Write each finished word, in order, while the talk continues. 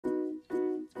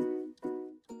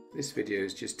This video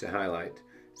is just to highlight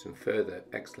some further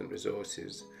excellent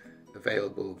resources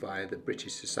available via the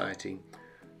British Society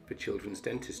for Children's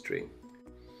Dentistry.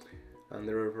 And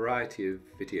there are a variety of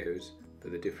videos for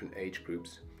the different age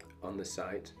groups on the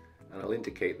site, and I'll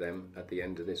indicate them at the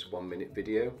end of this 1-minute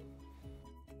video.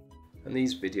 And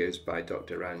these videos by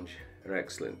Dr. Ranj are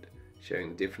excellent, showing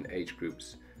the different age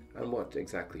groups and what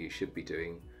exactly you should be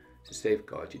doing to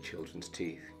safeguard your children's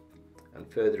teeth. And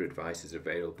further advice is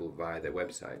available via their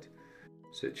website,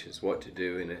 such as what to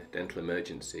do in a dental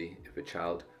emergency if a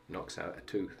child knocks out a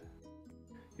tooth.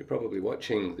 You're probably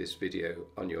watching this video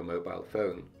on your mobile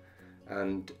phone,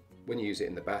 and when you use it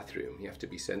in the bathroom you have to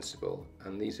be sensible,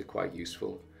 and these are quite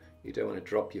useful. You don't want to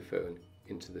drop your phone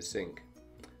into the sink.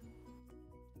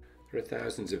 There are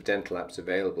thousands of dental apps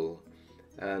available,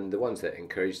 and the ones that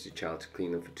encourage the child to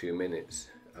clean them for 2 minutes,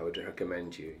 I would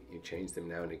recommend you change them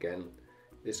now and again.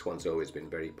 This one's always been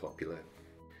very popular,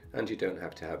 and you don't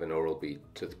have to have an Oral-B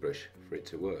toothbrush for it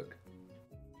to work.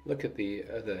 Look at the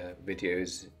other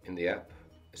videos in the app,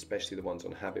 especially the ones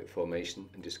on habit formation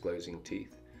and disclosing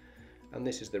teeth, and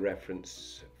this is the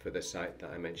reference for the site that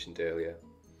I mentioned earlier.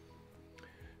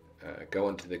 Go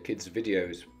onto the kids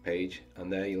videos page,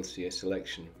 and there you'll see a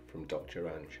selection from Dr.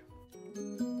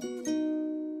 Ranj.